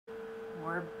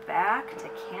We're back to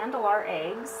candle our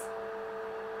eggs,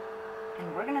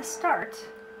 and we're going to start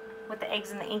with the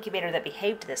eggs in the incubator that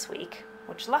behaved this week,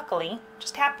 which luckily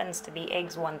just happens to be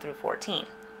eggs 1 through 14.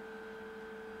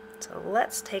 So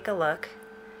let's take a look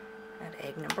at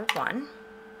egg number 1.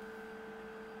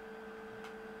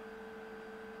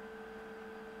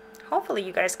 Hopefully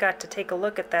you guys got to take a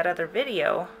look at that other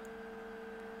video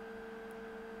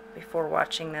before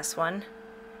watching this one,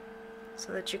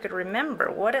 so that you could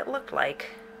remember what it looked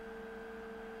like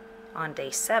on day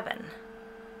 7.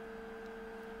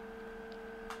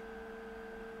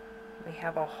 We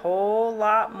have a whole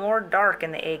lot more dark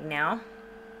in the egg now,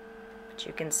 but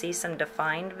you can see some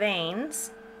defined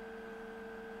veins,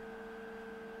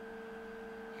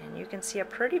 and you can see a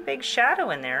pretty big shadow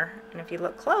in there, and if you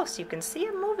look close you can see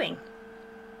it moving.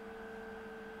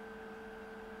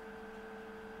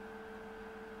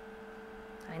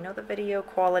 I know the video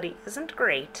quality isn't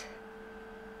great.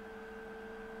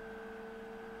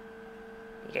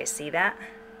 You guys see that?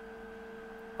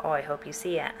 Oh, I hope you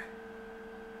see it.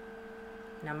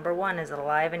 Number 1 is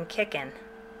alive and kicking.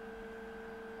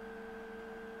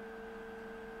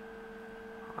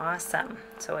 Awesome.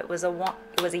 So it was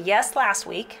a yes last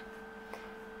week,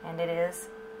 and it is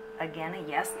again a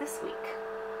yes this week.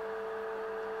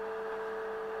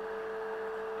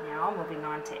 Now moving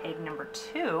on to egg number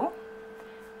 2,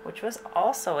 which was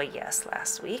also a yes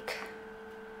last week.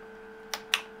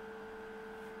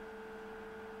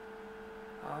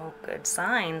 Oh, good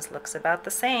signs. Looks about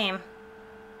the same.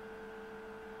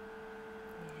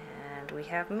 And we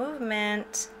have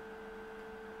movement.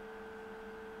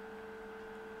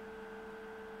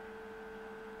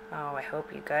 Oh, I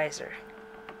hope you guys are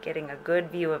getting a good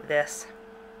view of this.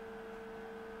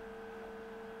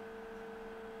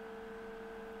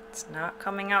 It's not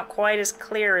coming out quite as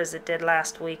clear as it did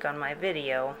last week on my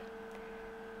video,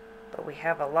 but we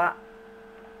have a lot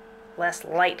less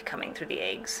light coming through the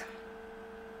eggs.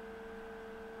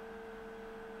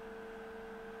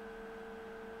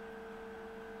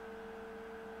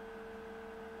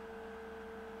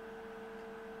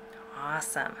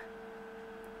 Awesome.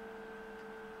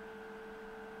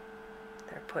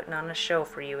 They're putting on a show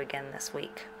for you again this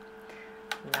week.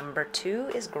 Number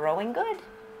 2 is growing good.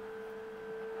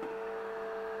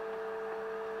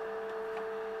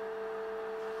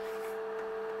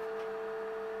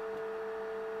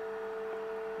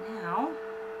 Now,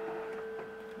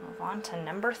 move on to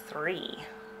number 3,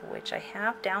 which I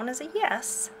have down as a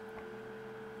yes.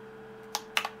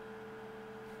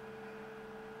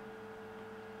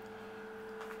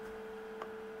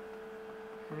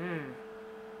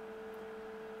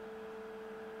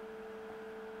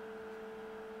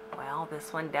 Well,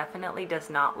 this one definitely does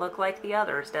not look like the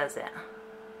others, does it?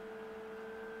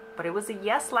 But it was a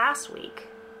yes last week.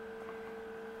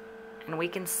 And we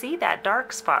can see that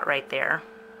dark spot right there,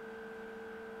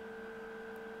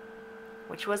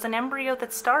 which was an embryo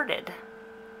that started.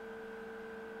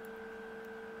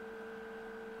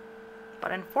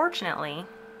 But unfortunately,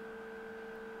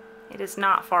 it is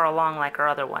not far along like our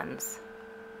other ones.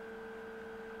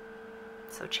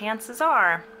 So chances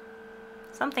are,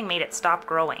 something made it stop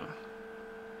growing.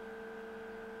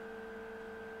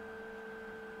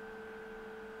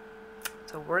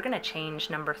 So we're going to change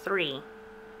number 3,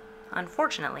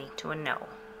 unfortunately, to a no.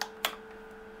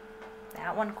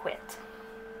 That one quit.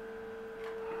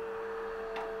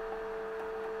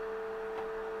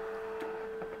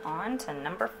 On to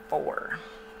number 4.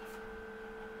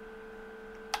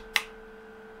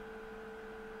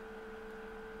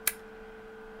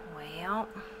 Well,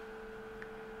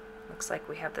 looks like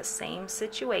we have the same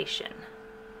situation.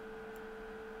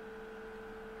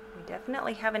 We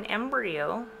definitely have an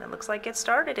embryo that looks like it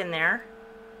started in there.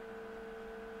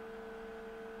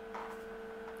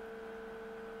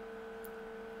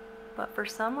 But for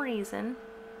some reason,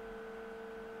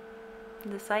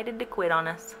 decided to quit on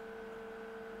us.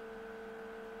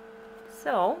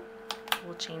 So,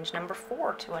 we'll change number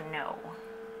 4 to a no.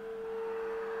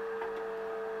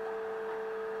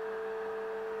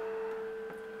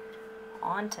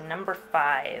 On to number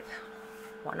 5,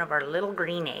 one of our little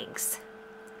green eggs.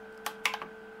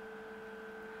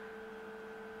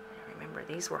 Remember,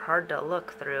 these were hard to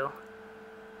look through.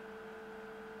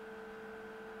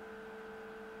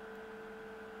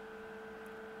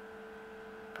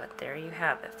 But there you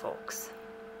have it, folks.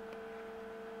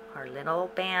 Our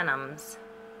little Bantams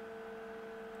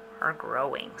are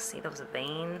growing. See those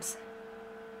veins?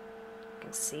 You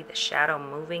can see the shadow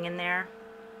moving in there.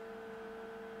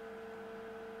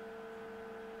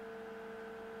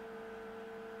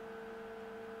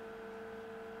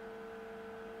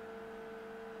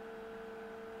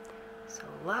 So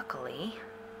luckily,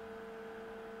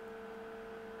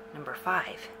 Number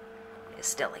 5 is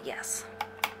still a yes.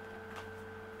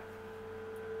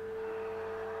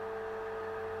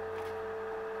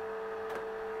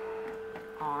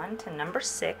 On to number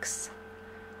 6,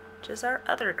 which is our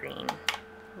other green,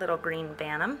 little green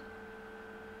Bantam.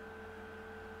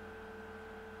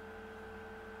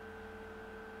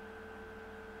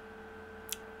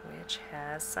 Which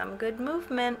has some good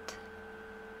movement.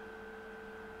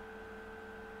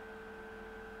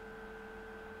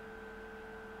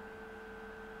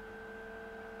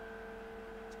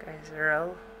 These guys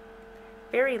are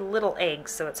very little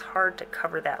eggs, so it's hard to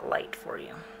cover that light for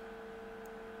you.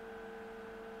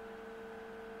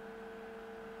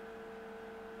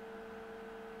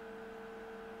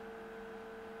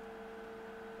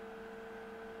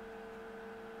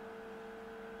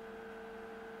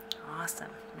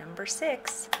 Awesome. Number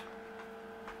 6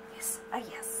 is a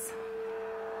yes.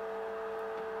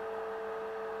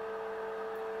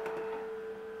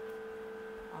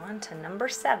 On to number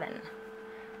 7,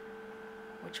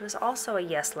 which was also a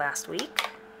yes last week.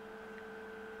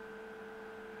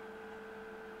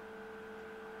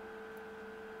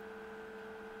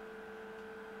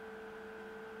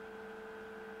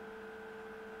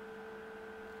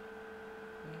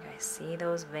 You guys see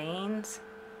those veins?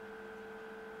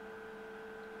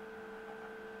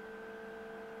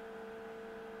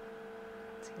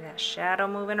 See that shadow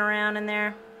moving around in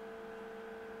there?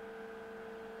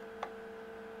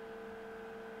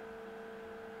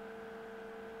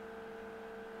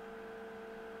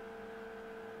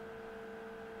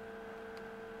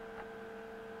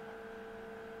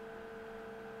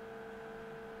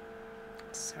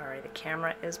 Sorry, the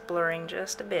camera is blurring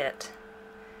just a bit,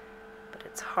 but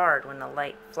it's hard when the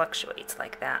light fluctuates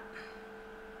like that.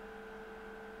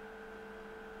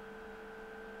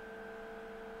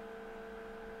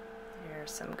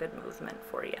 There's some good movement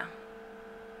for you.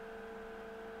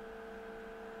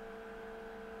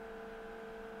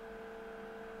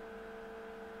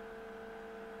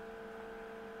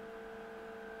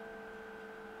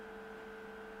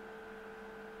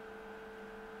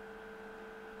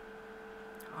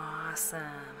 Awesome.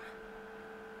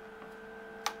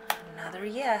 Another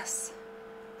yes.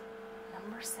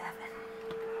 Number 7.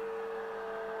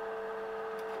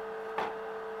 On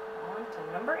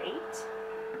to number 8.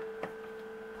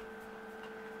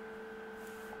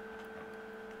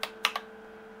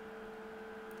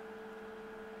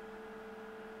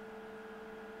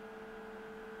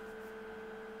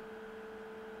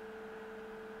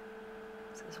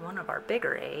 This is one of our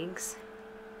bigger eggs.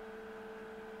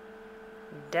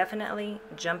 Definitely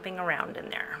jumping around in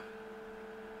there.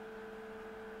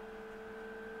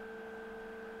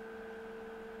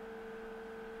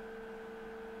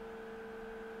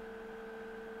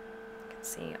 You can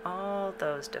see all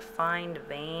those defined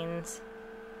veins.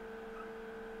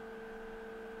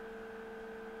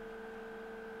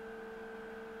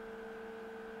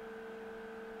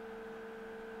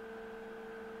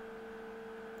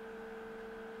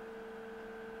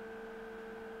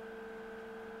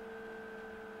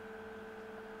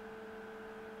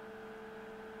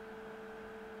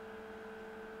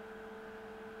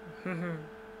 Another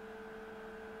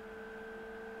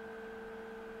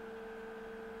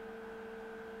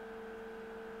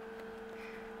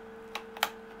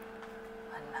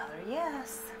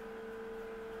yes.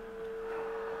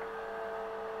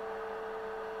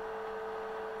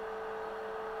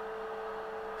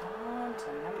 On to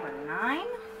number 9.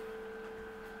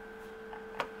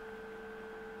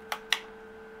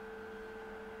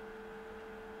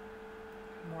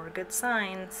 More good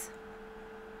signs.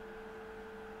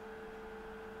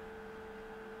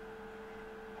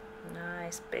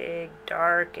 Nice big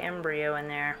dark embryo in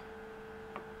there.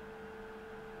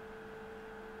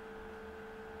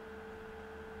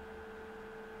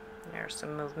 There's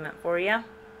some movement for you.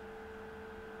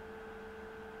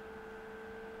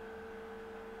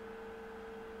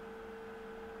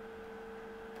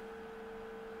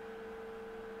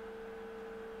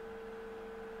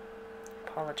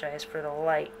 Apologize for the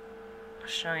light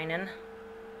shining.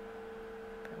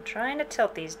 I'm trying to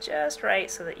tilt these just right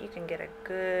so that you can get a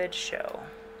good show.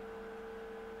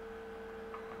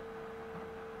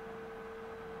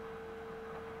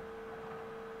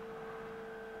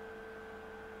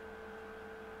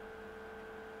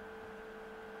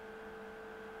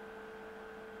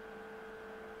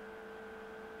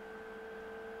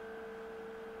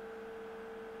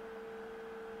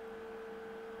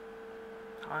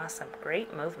 Awesome,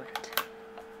 great movement.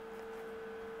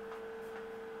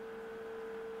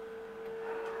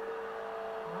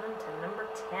 On to number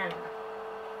 10.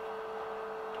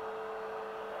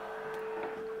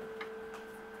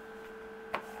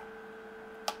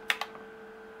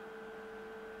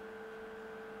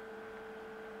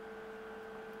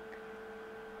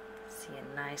 See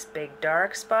a nice big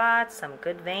dark spot, some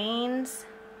good veins.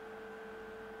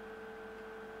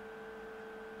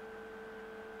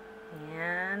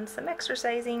 And some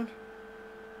exercising.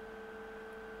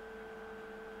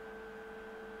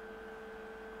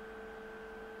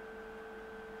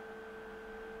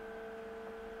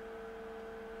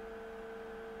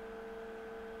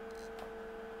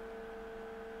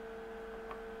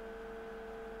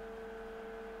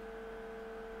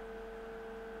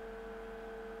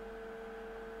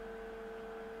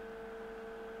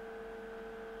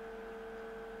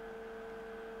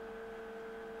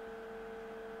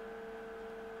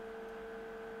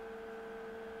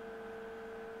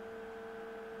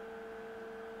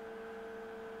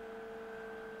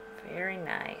 Very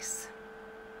nice.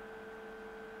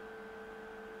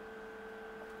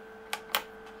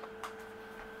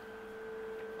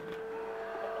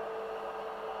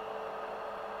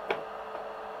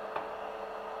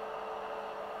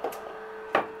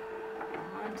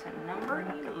 On to number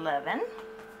 11. You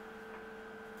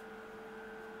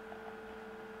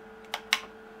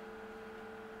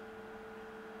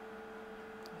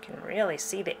can really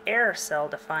see the air cell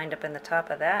defined up in the top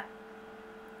of that.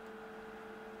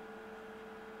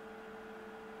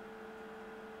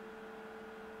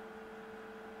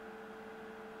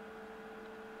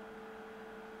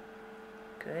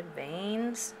 Good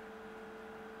veins.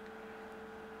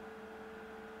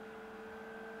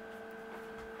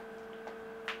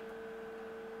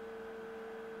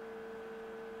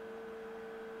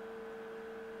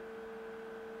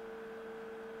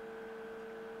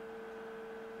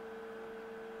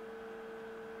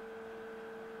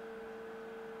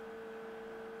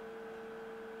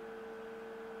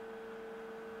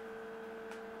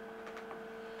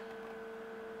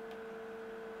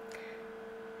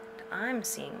 I'm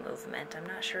seeing movement. I'm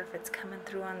not sure if it's coming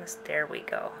through on this. There we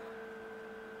go.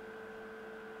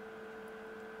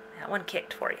 That one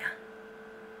kicked for you.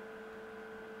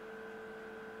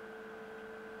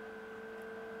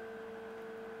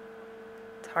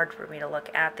 It's hard for me to look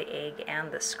at the egg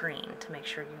and the screen to make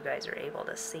sure you guys are able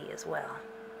to see as well.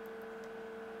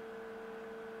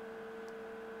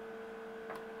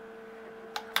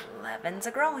 Eleven's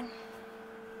a growing.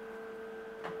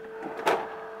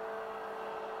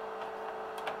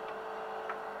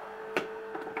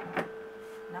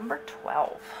 Number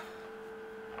 12.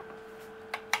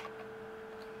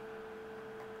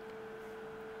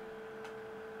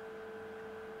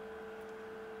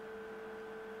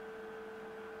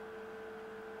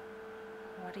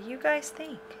 What do you guys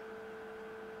think?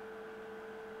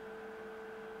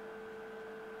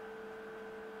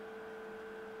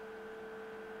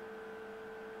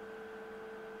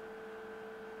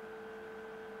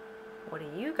 What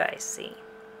do you guys see?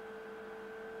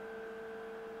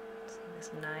 This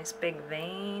nice big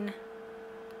vein.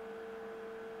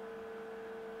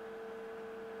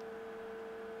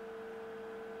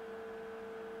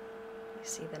 You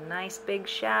see the nice big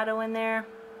shadow in there?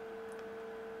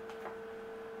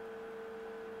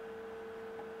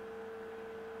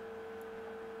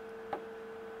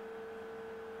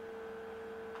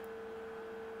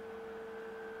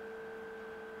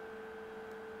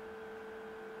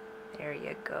 There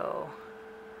you go.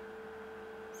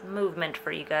 Some movement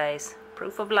for you guys.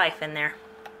 Proof of life in there.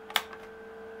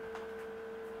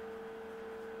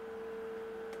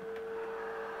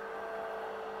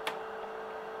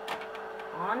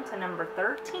 On to number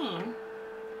 13,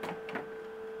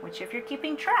 which if you're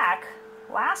keeping track,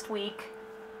 last week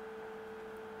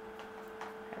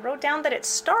I wrote down that it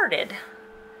started,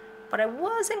 but I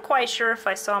wasn't quite sure if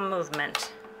I saw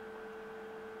movement.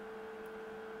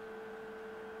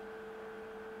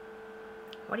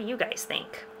 What do you guys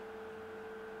think?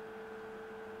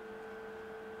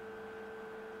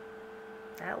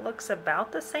 That looks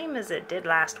about the same as it did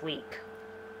last week.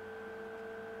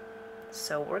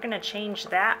 So we're going to change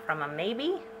that from a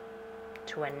maybe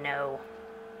to a no.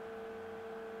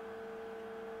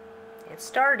 It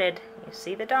started, you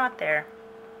see the dot there,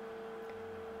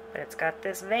 but it's got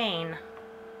this vein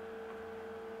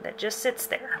that just sits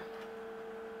there.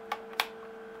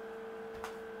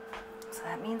 So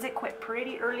that means it quit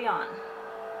pretty early on.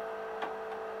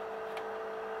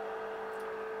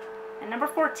 And number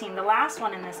 14, the last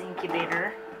one in this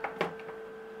incubator,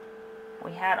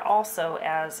 we had also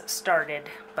as started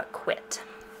but quit.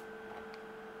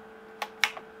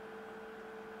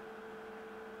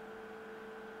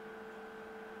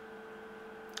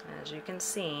 As you can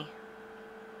see,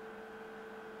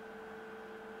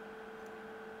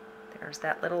 there's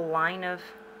that little line of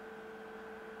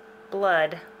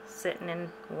blood sitting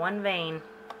in one vein.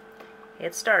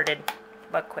 It started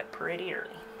but quit pretty early.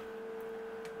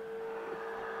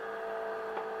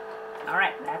 All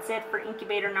right, that's it for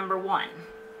incubator number 1.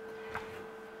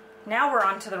 Now we're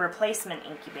on to the replacement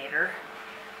incubator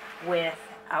with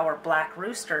our Black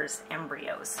Roosters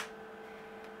embryos.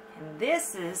 And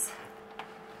this is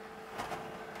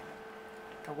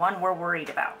the one we're worried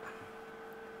about.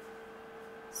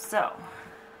 So,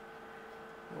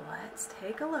 let's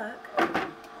take a look.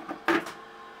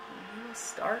 We'll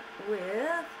start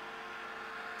with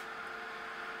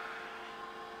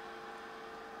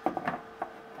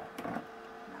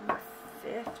number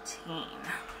 15.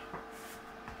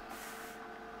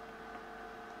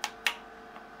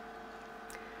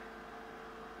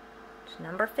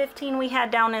 Number 15 we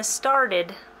had down as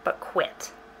started, but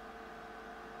quit.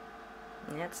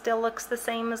 And it still looks the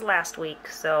same as last week,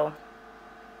 so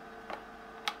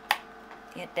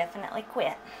it definitely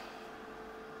quit.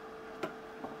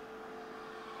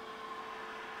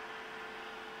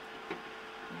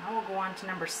 Now we'll go on to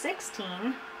number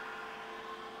 16.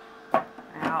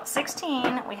 Now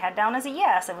 16 we had down as a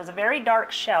yes. It was a very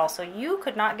dark shell, so you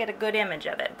could not get a good image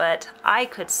of it, but I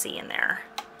could see in there.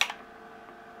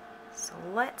 So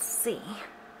let's see.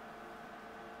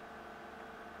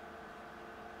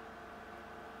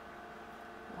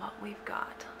 What we've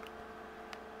got.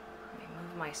 Let me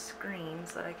move my screen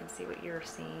so that I can see what you're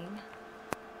seeing.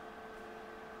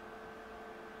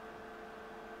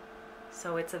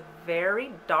 So it's a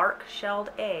very dark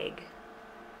shelled egg,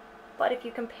 but if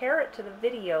you compare it to the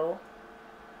video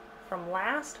from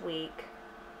last week,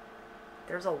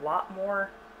 there's a lot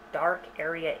more dark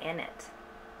area in it.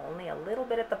 Only a little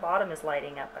bit at the bottom is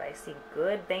lighting up, but I see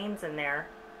good veins in there.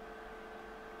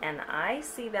 And I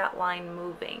see that line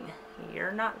moving.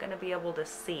 You're not going to be able to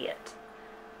see it.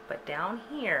 But down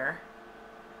here,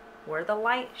 where the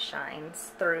light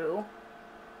shines through,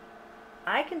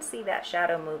 I can see that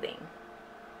shadow moving.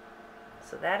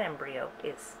 So that embryo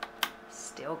is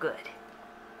still good.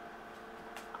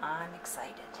 I'm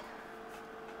excited.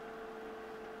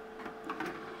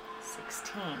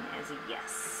 16 is a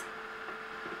yes.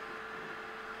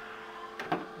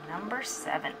 Number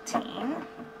 17.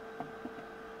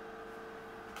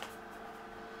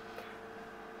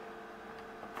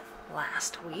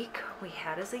 Last week we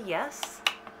had as a yes.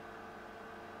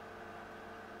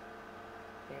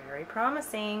 Very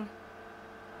promising.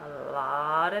 A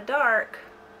lot of dark.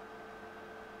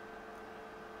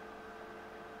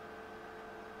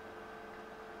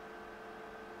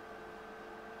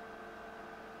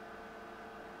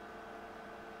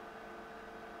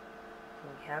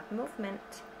 We have movement.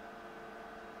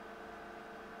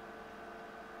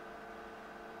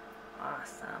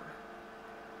 Awesome.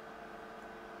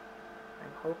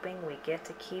 I'm hoping we get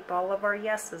to keep all of our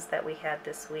yeses that we had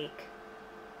this week.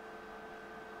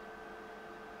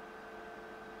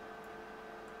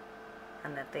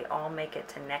 And that they all make it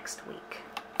to next week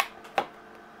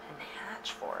and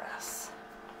hatch for us.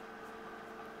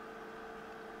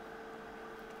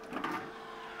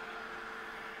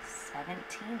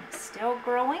 $17 is still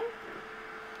growing.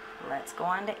 Let's go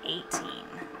on to 18.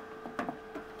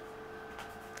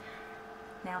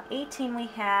 Now 18 we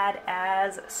had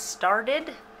as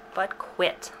started but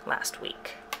quit last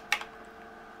week.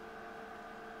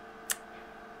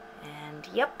 And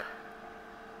yep,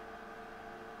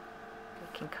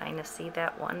 we can kind of see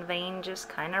that one vein just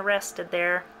kind of rested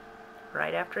there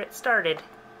right after it started.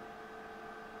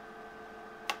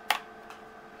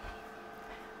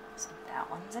 So that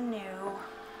one's a no.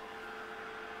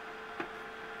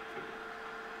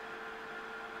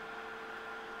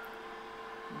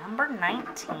 Number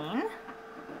 19.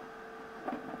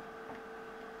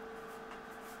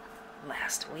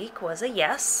 Last week was a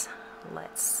yes.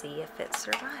 Let's see if it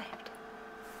survived.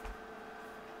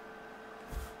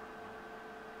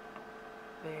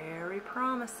 Very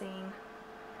promising.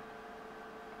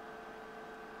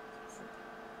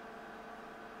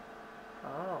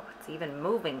 Oh, it's even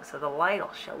moving, so the light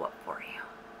will show up for you.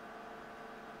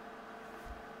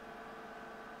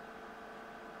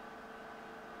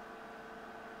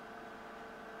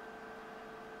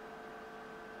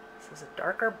 This is a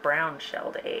darker brown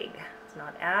shelled egg. It's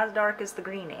not as dark as the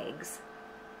green eggs.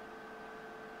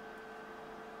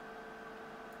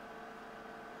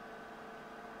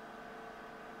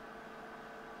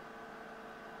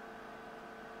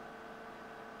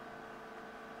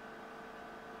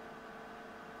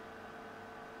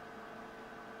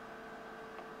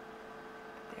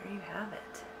 There you have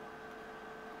it.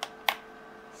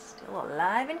 Still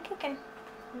alive and kicking,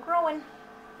 growing.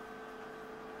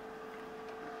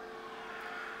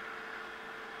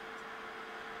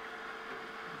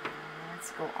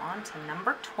 Let's go on to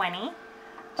number 20,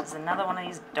 which is another one of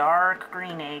these dark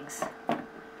green eggs. We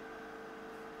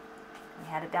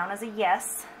had it down as a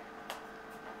yes.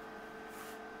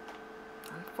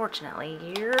 Fortunately,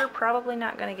 you're probably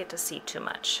not going to get to see too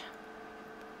much.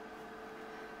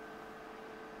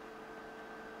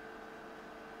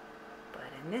 But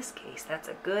in this case, that's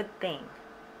a good thing.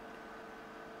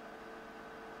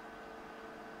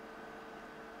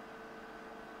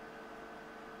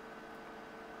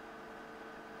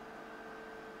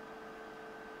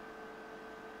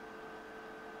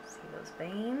 See those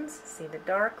veins? See the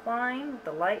dark line with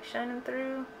the light shining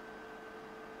through?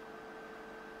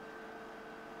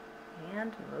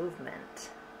 And movement.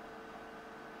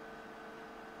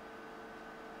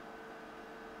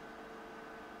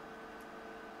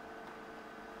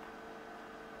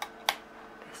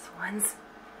 This one's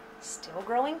still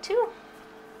growing too.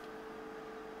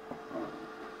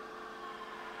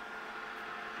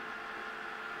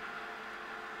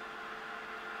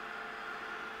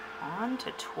 On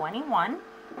to 21.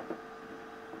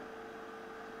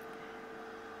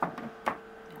 Now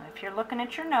if you're looking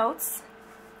at your notes,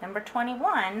 number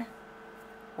 21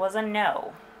 was a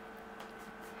no.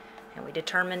 And we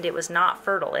determined it was not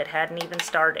fertile. It hadn't even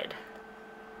started.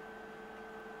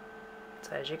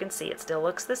 So as you can see, it still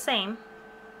looks the same.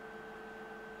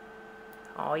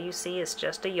 All you see is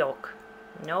just a yolk.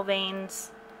 No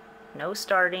veins, no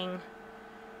starting.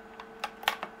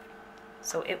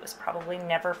 So it was probably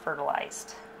never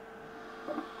fertilized.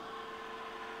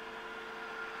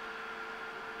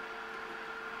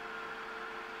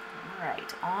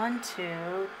 Alright, on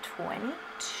to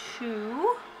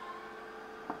 22.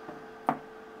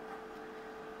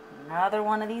 Another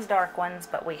one of these dark ones,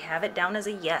 but we have it down as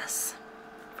a yes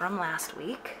from last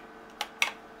week.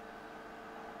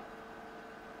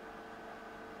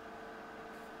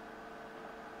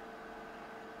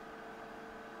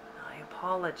 I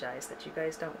apologize that you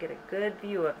guys don't get a good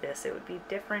view of this. It would be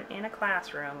different in a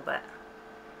classroom, but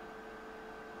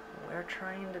we're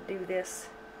trying to do this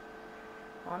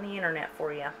on the internet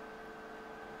for you.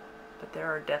 But there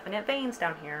are definite veins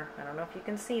down here. I don't know if you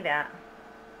can see that.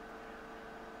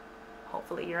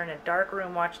 Hopefully you're in a dark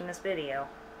room watching this video.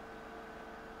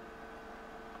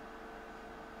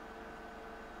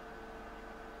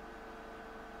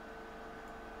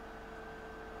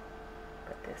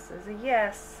 But this is a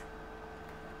yes.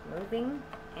 Moving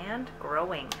and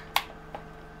growing.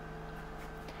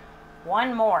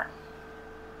 One more.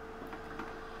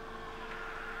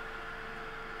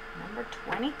 Number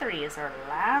 23 is our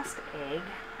last egg,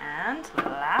 and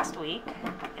last week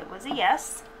it was a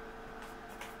yes.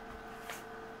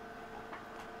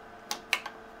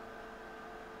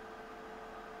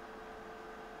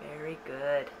 Very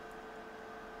good.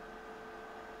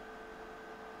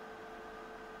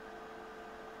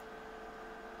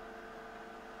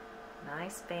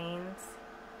 Nice veins.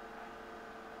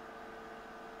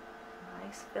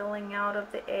 Nice filling out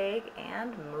of the egg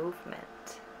and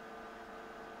movement.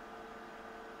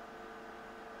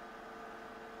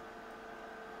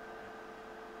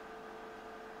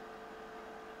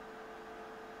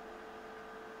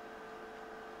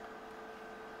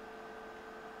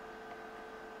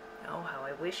 Oh, how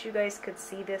I wish you guys could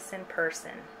see this in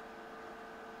person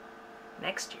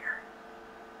next year.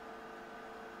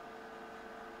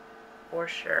 For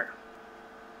sure.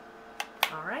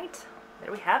 All right,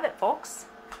 there we have it, folks.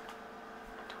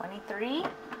 23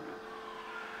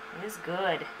 is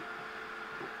good.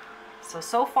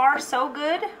 So far, so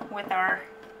good with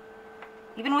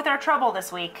even with our trouble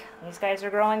this week. These guys are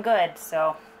growing good,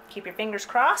 so keep your fingers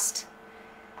crossed.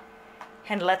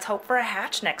 And let's hope for a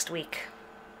hatch next week.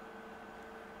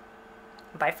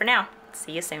 Bye for now.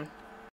 See you soon.